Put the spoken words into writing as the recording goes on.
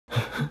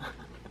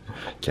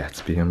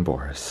Gatsby and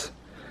Boris.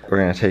 We're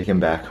gonna take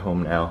him back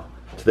home now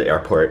to the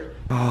airport.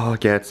 Oh,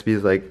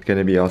 Gatsby's like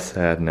gonna be all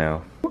sad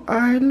now.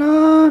 I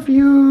love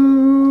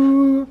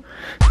you.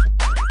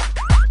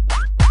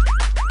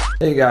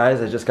 Hey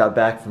guys, I just got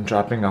back from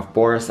dropping off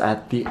Boris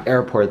at the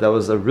airport. That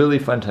was a really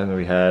fun time that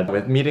we had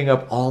with meeting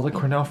up all the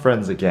Cornell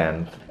friends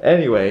again.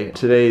 Anyway,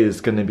 today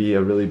is gonna be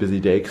a really busy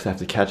day because I have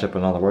to catch up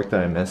on all the work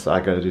that I missed. So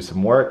I gotta do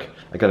some work.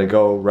 I gotta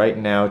go right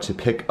now to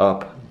pick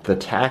up the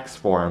tax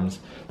forms.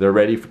 They're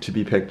ready to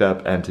be picked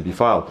up and to be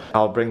filed.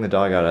 I'll bring the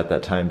dog out at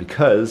that time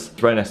because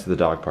it's right next to the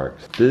dog park.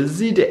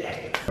 Busy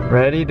day.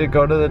 Ready to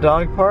go to the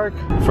dog park?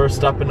 First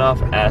stopping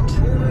off at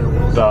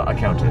the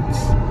accountant's.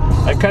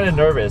 I'm kind of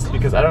nervous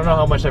because I don't know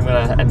how much I'm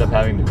gonna end up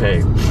having to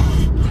pay.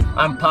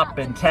 I'm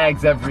popping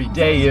tags every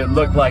day, it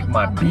looked like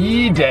my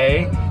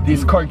B-day.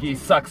 These corgis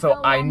suck, so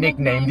I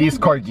nicknamed these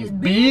corgis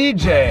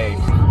BJ.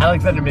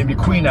 Alexander made me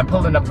queen, I'm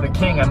pulling up the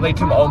king, I'm late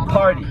to my own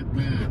party.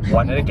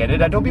 Wanted to get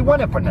it, I don't be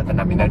wanted for nothing.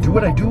 I mean, I do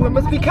what I do, it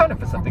must be counted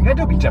for something. I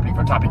don't be jumping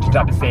from topic to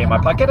topic, stay in my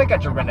pocket. I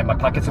got your rent in my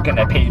pocket, so can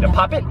I pay you to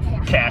pop it?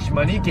 Cash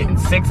money, getting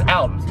 6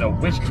 albums, no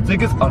wish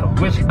niggas on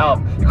a wish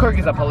album. The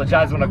corgis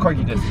apologize when a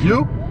corgi does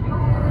you.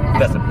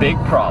 That's a big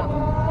problem.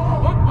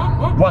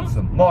 Want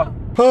some more?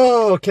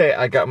 Oh, okay,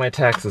 I got my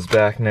taxes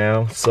back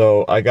now,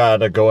 so I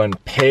gotta go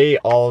and pay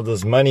all of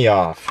this money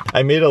off.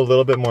 I made a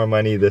little bit more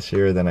money this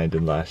year than I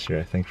did last year,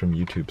 I think from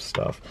YouTube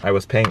stuff. I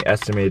was paying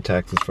estimated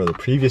taxes for the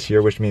previous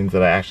year, which means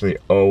that I actually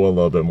owe a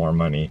little bit more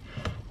money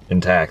in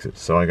taxes,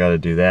 so I gotta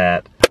do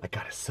that. I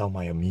gotta sell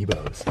my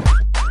Amiibos.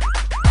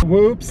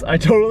 Whoops, I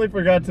totally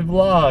forgot to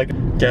vlog.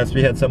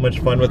 Gatsby had so much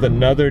fun with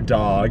another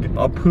dog,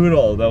 a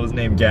poodle that was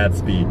named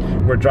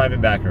Gatsby. We're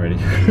driving back already.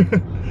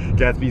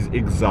 Gatsby's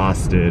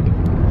exhausted.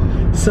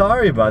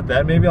 Sorry about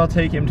that, maybe I'll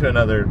take him to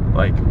another,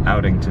 like,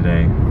 outing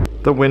today.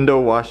 The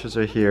window washers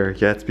are here.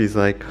 Gatsby's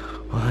like,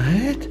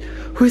 what?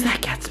 Who's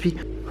that, Gatsby?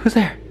 Who's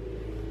there?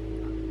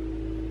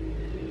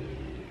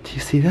 Do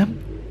you see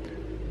them?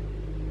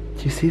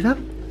 Do you see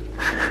them?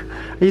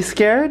 Are you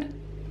scared?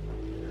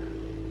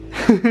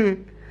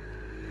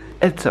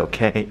 It's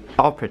okay,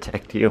 I'll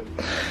protect you.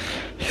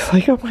 He's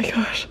like, oh my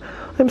gosh,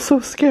 I'm so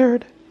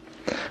scared.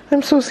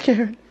 I'm so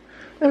scared.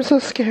 I'm so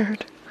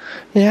scared.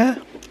 Yeah?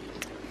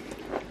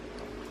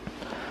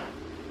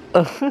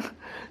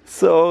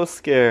 So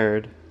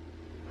scared.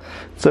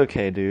 It's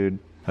okay, dude.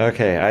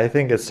 Okay, I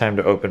think it's time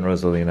to open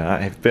Rosalina.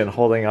 I've been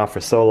holding off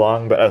for so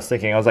long, but I was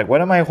like,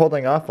 what am I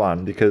holding off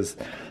on? Because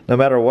no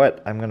matter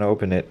what, I'm gonna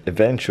open it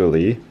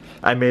eventually.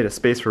 I made a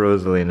space for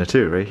Rosalina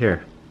too, right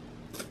here.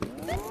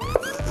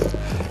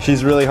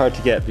 She's really hard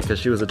to get because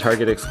she was a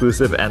Target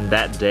exclusive, and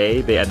that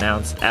day they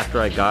announced, after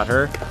I got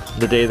her,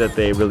 the day that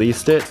they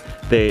released it,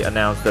 they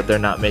announced that they're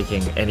not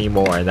making any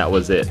more, and that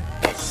was it.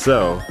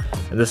 So,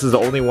 and this is the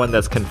only one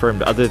that's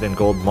confirmed other than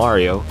Gold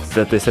Mario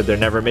that they said they're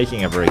never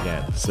making ever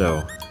again.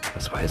 So,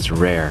 that's why it's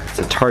rare. It's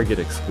a Target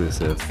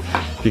exclusive.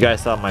 If you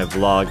guys saw my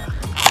vlog,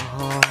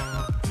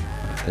 oh,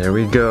 there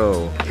we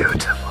go.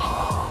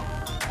 Beautiful.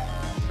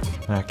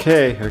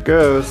 Okay, here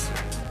goes.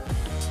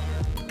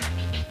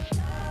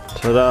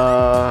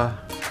 Ta-da!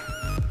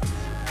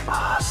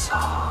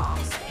 Awesome!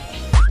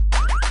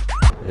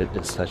 It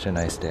is such a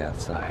nice day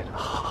outside.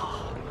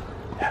 Oh,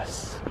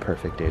 yes,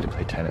 perfect day to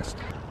play tennis.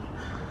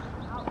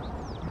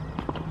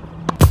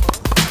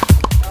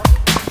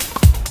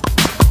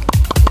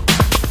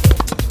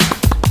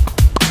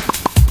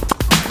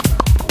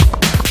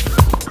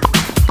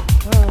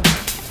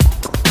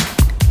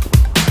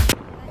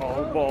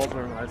 All balls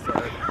are on my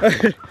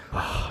side.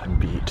 Oh, I'm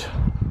beat.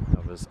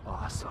 That was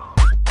awesome.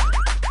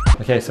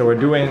 Okay, so we're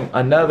doing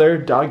another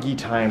doggy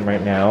time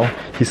right now.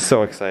 He's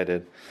so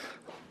excited.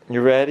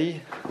 You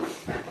ready?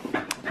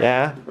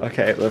 Yeah?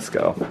 Okay, let's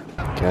go.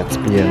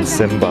 Gatsby and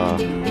Simba.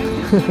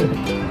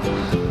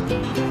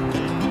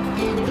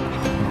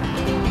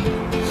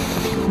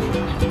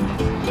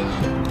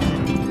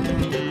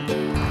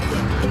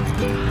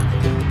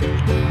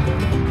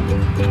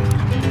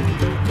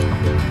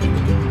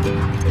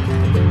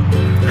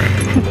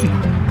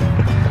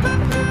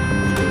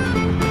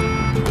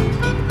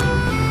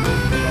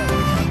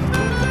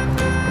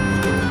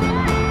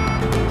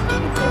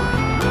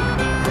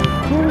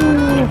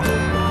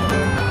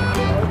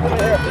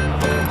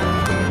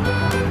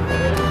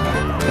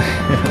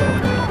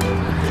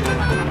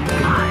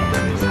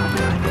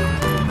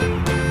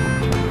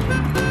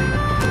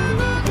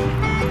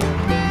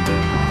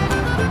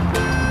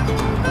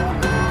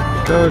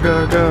 Go,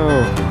 go,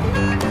 go!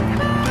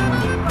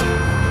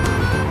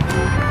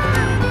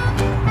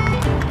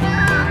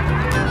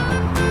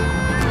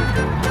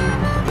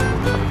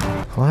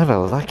 What a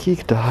lucky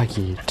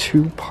doggy.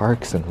 2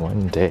 parks in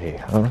one day,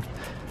 huh?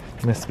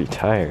 You must be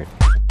tired.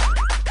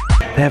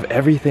 They have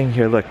everything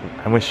here. Look,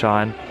 I'm with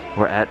Sean.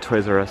 We're at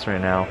Toys R Us right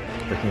now,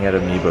 looking at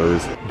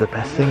Amiibos. The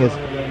best thing is,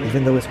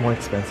 even though it's more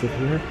expensive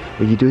here,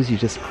 what you do is you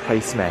just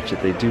price match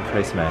it. They do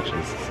price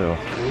matches. So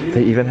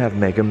they even have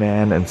Mega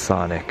Man and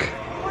Sonic.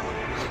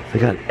 They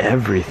got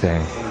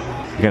everything.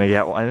 You gonna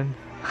get one?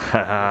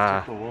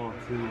 Haha.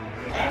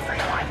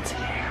 Everyone's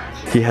here.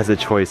 He has a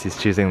choice. He's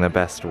choosing the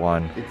best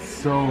one. It's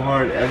so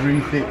hard.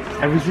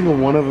 Every single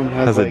one of them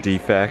has a like,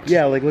 defect.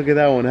 Yeah, like look at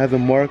that one. It has a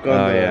mark on the...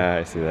 Oh yeah,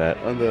 I see that.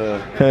 On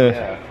the...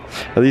 yeah.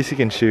 At least you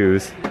can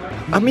choose.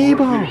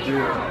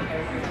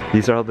 Amiibo!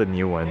 These are all the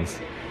new ones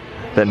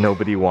that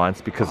nobody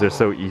wants because they're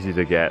so easy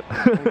to get.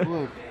 Like,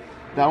 look.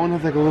 That one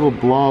has like a little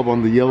blob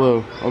on the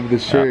yellow of the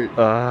shirt.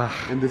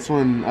 And this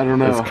one, I don't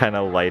know. It's kind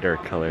of lighter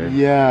color.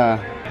 Yeah.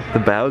 The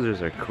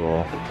Bowsers are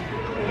cool.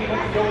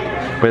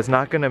 But it's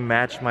not gonna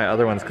match my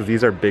other ones because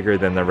these are bigger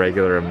than the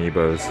regular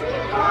Amiibos.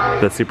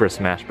 The Super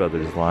Smash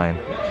Brothers line.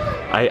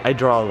 I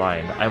draw a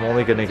line. I'm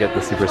only gonna get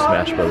the Super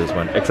Smash Brothers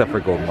one, except for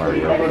Gold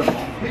Mario.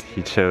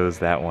 He chose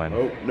that one.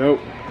 Oh, nope.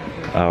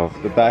 Oh.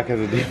 The back has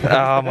a defect.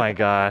 Oh my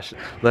gosh.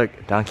 Look,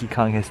 Donkey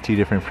Kong has two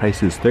different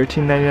prices.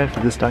 $13.99 for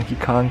this Donkey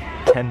Kong,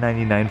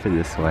 $10.99 for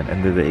this one,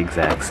 and they're the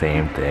exact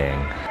same thing.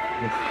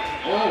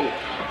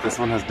 Oh. This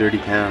one has dirty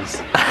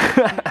pants.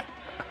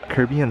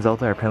 Kirby and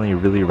Zelda are apparently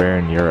really rare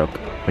in Europe,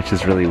 which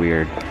is really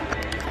weird.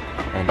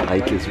 And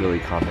Ike is really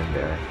common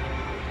there.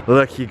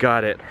 Look, he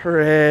got it.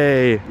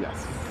 Hooray!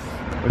 Yes.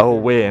 A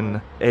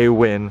win. A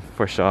win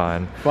for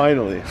Sean.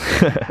 Finally.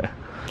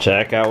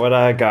 Check out what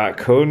I got.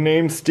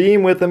 Codename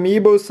Steam with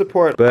Amiibo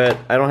support. But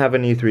I don't have a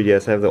new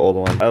 3DS, I have the old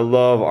one. I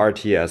love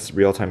RTS,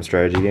 real-time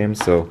strategy games,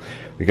 so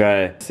we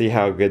gotta see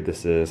how good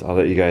this is. I'll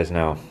let you guys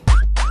know.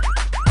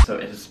 So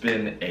it has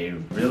been a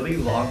really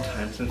long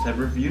time since I've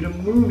reviewed a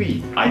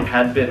movie. I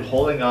had been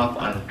holding off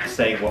on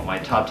saying what my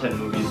top 10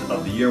 movies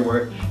of the year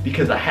were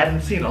because I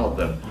hadn't seen all of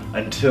them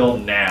until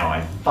now.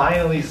 I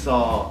finally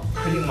saw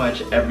pretty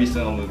much every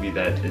single movie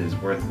that is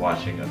worth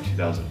watching of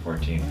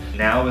 2014.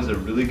 Now is a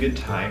really good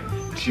time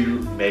to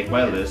make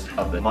my list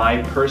of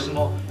my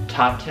personal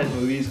top 10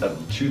 movies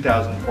of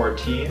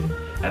 2014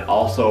 and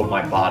also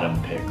my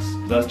bottom picks.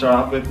 Let's start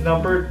off with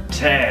number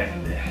 10.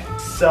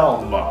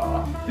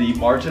 Selma, the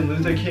Martin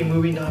Luther King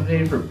movie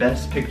nominated for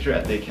Best Picture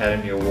at the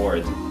Academy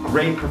Awards.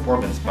 Great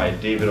performance by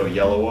David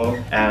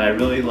Oyelowo, and I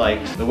really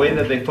liked the way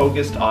that they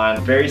focused on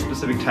a very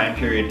specific time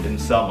period in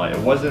Selma. It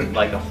wasn't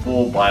like a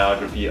full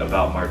biography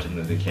about Martin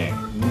Luther King.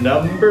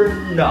 Number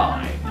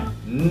 9.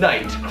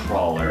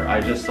 NightCrawler.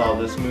 I just saw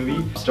this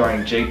movie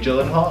starring Jake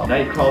Gyllenhaal.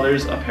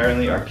 Nightcrawlers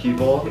apparently are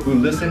people who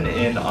listen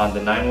in on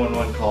the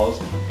 911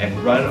 calls and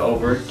run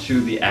over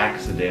to the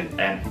accident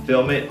and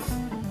film it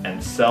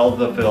and sell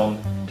the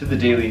film to the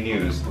Daily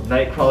News.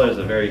 NightCrawler is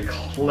a very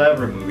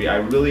clever movie. I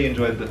really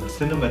enjoyed the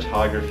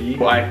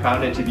cinematography. I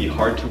found it to be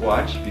hard to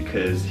watch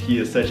because he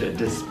is such a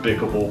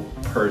despicable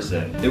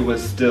person. It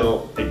was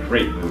still a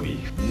great movie.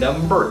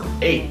 Number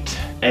 8.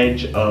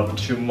 Edge of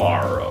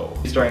Tomorrow.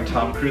 Starring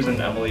Tom Cruise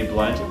and Emily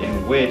Blunt,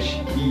 in which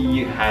he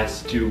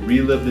has to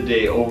relive the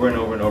day over and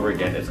over and over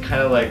again. It's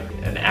kind of like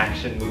an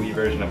action movie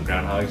version of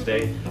Groundhog's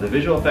Day. The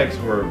visual effects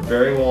were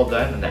very well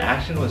done and the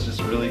action was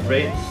just really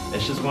great.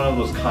 It's just one of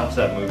those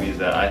concept movies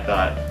that I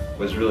thought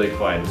was really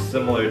fun,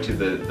 similar to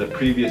the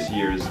previous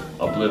year's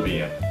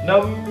Oblivion.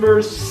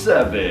 Number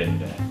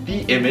 7.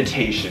 The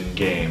Imitation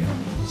Game.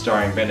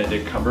 Starring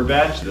Benedict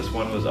Cumberbatch. This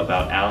one was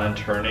about Alan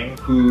Turing,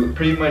 who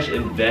pretty much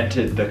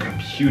invented the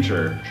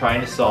computer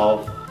trying to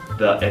solve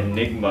the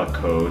Enigma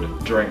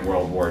code during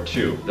World War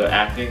II. The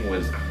acting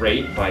was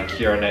great by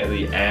Keira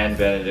Knightley and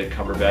Benedict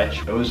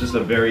Cumberbatch. It was just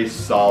a very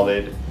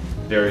solid,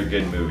 very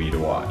good movie to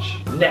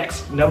watch.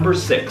 Next, number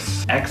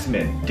 6,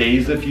 X-Men: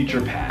 Days of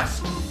Future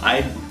Past.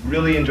 I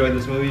really enjoyed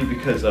this movie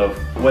because of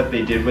what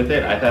they did with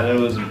it. I thought it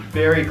was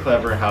very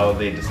clever how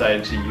they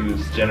decided to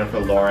use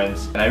Jennifer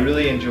Lawrence, and I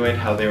really enjoyed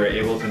how they were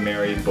able to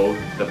marry both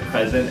the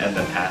present and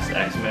the past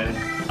X-Men.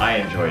 I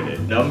enjoyed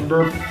it.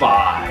 Number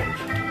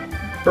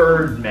 5,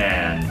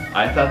 Birdman.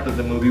 I thought that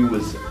the movie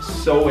was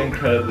so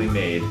incredibly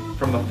made.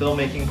 From a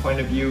filmmaking point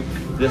of view,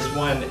 this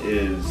one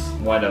is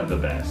one of the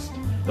best.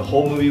 The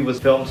whole movie was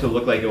filmed to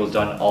look like it was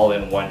done all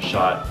in one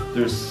shot.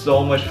 There's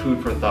so much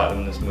food for thought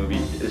in this movie.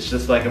 It's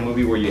just like a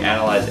movie where you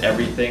analyze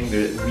everything.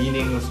 There's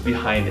meanings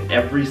behind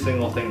every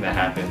single thing that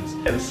happens.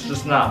 And it's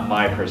just not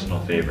my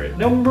personal favorite.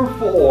 Number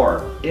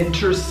 4,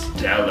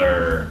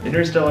 Interstellar.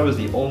 Interstellar was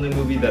the only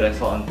movie that I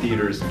saw in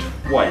theaters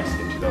twice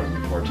in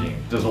 2014.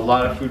 There's a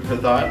lot of food for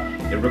thought.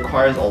 It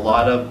requires a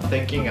lot of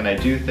thinking, and I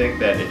do think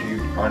that if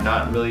you are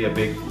not really a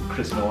big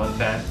Chris Nolan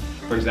fan,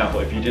 for example,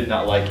 if you did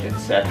not like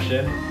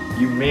Inception,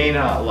 you may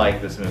not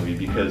like this movie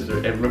because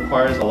it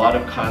requires a lot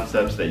of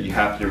concepts that you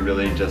have to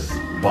really just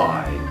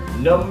buy.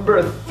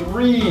 Number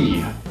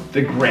 3,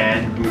 The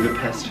Grand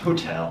Budapest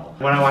Hotel.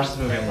 When I watched this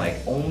movie, I'm like,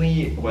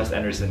 only Wes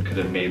Anderson could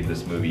have made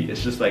this movie.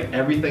 It's just like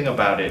everything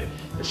about it,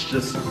 it's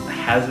just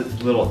has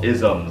its little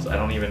isms. I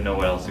don't even know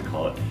what else to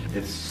call it.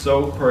 It's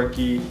so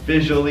quirky.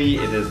 Visually,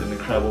 it is an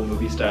incredible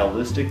movie.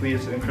 Stylistically,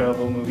 it's an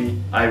incredible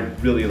movie. I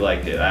really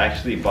liked it. I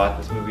actually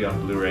bought this movie on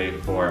Blu-ray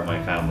for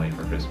my family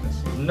for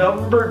Christmas.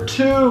 Number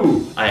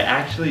 2! I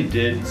actually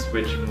did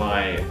switch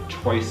my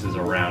choices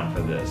around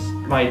for this.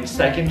 My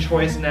second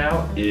choice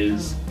now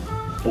is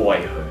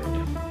Boyhood.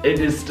 It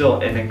is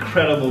still an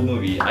incredible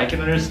movie. I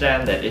can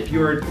understand that if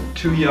you're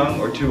too young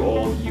or too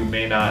old, you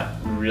may not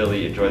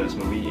really enjoy this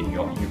movie and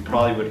you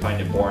probably would find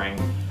it boring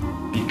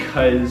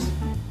because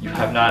you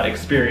have not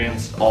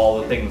experienced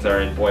all the things that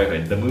are in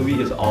Boyhood. The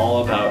movie is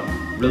all about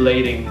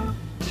relating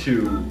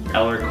to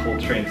Eller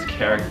Coltrane's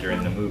character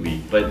in the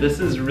movie. But this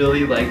is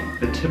really like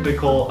the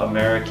typical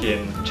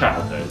American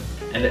childhood.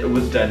 And it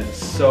was done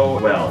so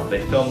well.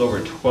 They filmed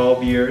over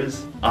 12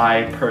 years.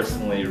 I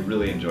personally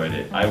really enjoyed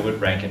it. I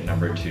would rank it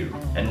number 2.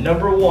 And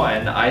number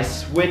 1, I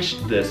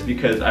switched this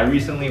because I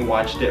recently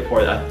watched it for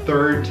a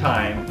 3rd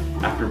time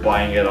after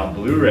buying it on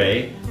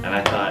Blu-ray, and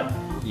I thought,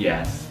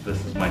 yes,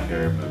 this is my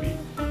favorite movie.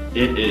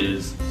 It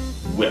is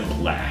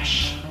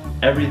Whiplash.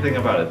 Everything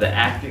about it, the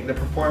acting, the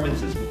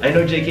performances. I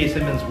know J.K.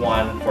 Simmons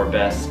won for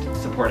Best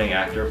Supporting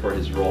Actor for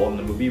his role in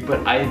the movie,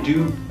 but I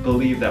do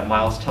believe that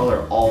Miles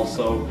Teller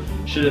also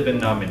should have been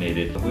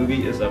nominated. The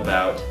movie is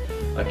about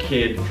a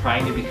kid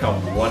trying to become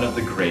one of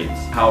the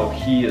greats, how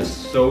he is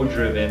so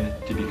driven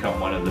to become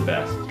one of the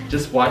best.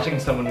 Just watching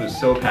someone who's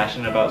so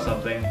passionate about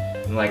something,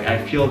 and like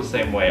I feel the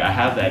same way, I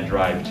have that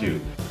drive too.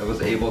 I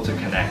was able to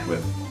connect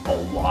with a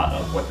lot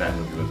of what that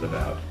movie was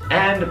about.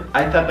 And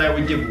I thought that I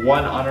would give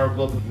one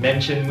honorable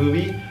mention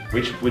movie,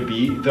 which would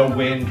be The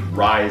Wind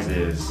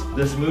Rises.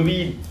 This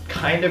movie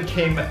kind of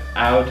came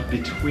out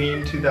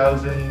between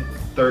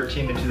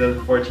 2013 and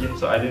 2014,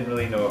 so I didn't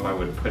really know if I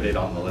would put it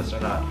on the list or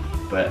not.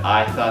 But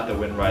I thought The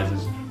Wind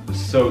Rises was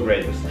so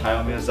great. This is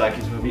Hayao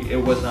Miyazaki's movie. It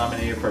was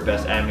nominated for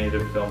Best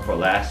Animated Film for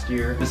last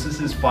year. This is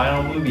his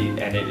final movie,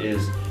 and it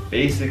is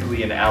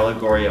basically an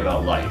allegory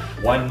about life.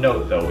 One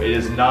note though, it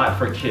is not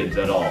for kids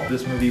at all.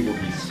 This movie will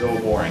be so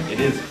boring. It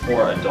is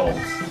for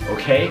adults,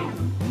 okay?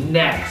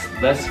 Next,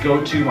 let's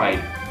go to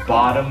my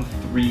bottom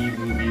 3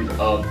 movies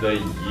of the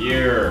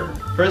year.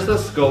 First,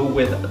 let's go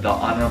with the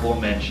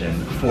honorable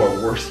mention for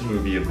worst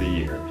movie of the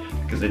year,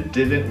 because it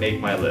didn't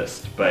make my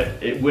list, but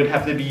it would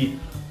have to be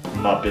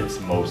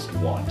Muppets Most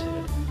Wanted.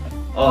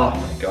 Oh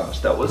my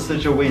gosh, that was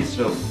such a waste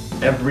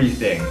of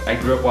everything. I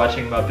grew up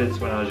watching Muppets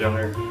when I was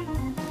younger.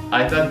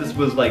 I thought this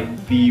was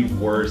like the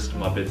worst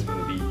Muppets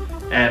movie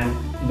and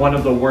one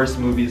of the worst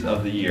movies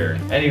of the year.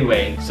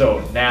 Anyway,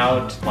 so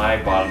now to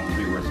my bottom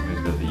 3 worst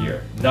movies of the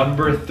year.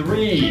 Number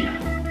 3,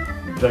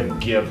 The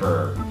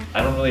Giver.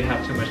 I don't really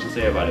have too much to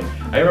say about it.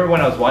 I remember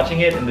when I was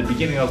watching it, in the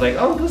beginning I was like,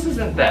 oh, this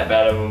isn't that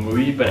bad of a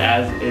movie, but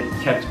as it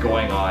kept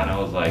going on, I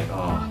was like,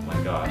 oh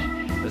my gosh.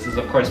 This is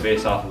of course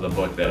based off of the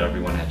book that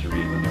everyone had to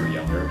read when they were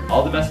younger.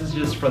 All the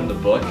messages from the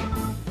book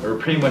were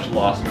pretty much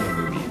lost in the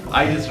movie.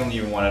 I just don't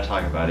even want to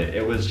talk about it.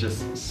 It was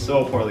just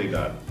so poorly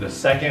done. The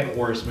second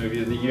worst movie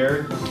of the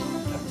year, I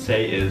have to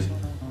say, is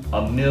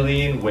A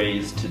Million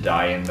Ways to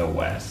Die in the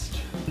West.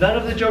 None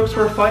of the jokes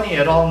were funny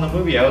at all in the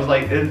movie. I was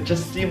like, it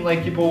just seemed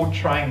like people were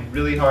trying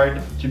really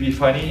hard to be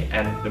funny,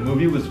 and the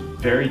movie was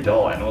very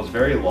dull and it was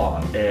very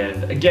long.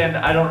 And again,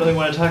 I don't really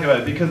want to talk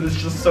about it because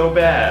it's just so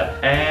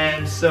bad.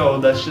 And so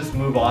let's just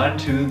move on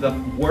to the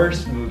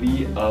worst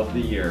movie of the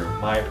year.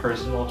 My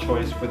personal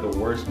choice for the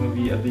worst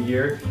movie of the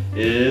year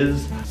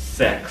is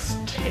Sex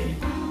Tape.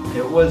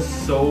 It was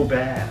so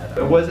bad.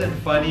 It wasn't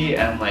funny,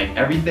 and like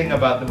everything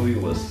about the movie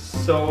was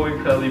so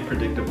incredibly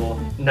predictable.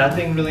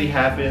 Nothing really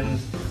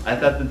happens. I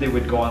thought that they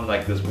would go on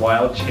like this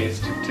wild chase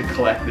to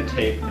collect the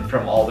tape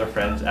from all their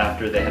friends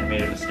after they had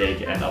made a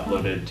mistake and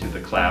uploaded it to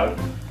the cloud.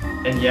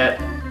 And yet,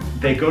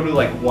 they go to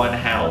like one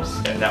house,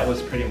 and that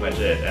was pretty much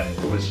it. And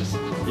it was just a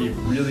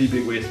really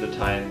big waste of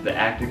time. The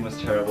acting was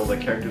terrible, the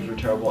characters were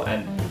terrible,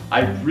 and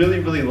I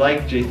really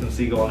liked Jason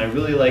Segel, and I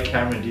really like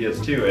Cameron Diaz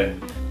too,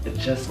 and it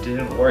just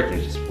didn't work.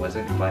 It just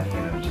wasn't funny,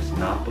 and it was just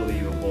not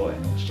believable,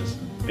 and it was just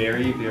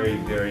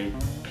very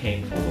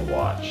painful to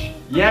watch.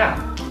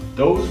 Yeah,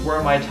 those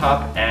were my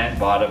top and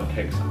bottom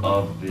picks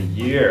of the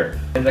year.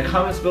 In the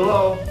comments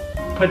below,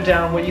 put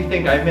down what you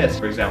think I missed.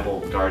 For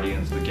example,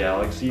 Guardians of the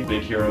Galaxy,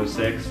 Big Hero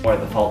 6, or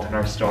The Fault in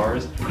Our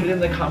Stars. Put it in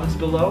the comments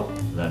below,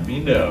 let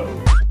me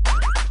know.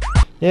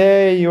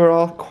 Yay, you were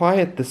all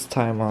quiet this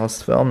time while I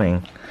was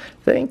filming.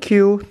 Thank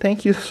you,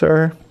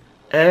 sir.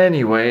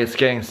 Anyway, it's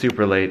getting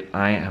super late.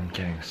 I am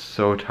getting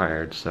so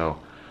tired, so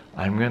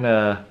I'm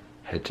gonna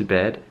head to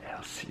bed, and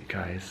I'll see you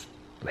guys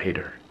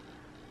later.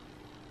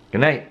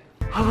 Good night.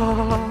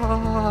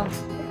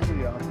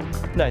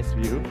 Nice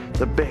view.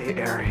 The Bay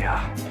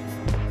Area.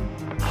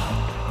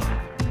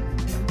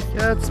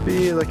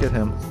 Gatsby, look at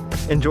him.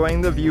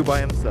 Enjoying the view by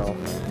himself.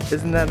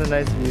 Isn't that a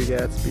nice view,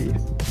 Gatsby?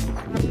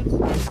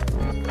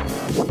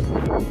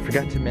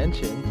 Forgot to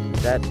mention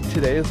that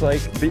today is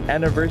like the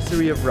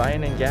anniversary of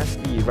Ryan and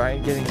Gatsby.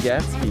 Ryan getting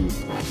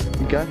Gatsby.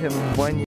 We got him 1 year.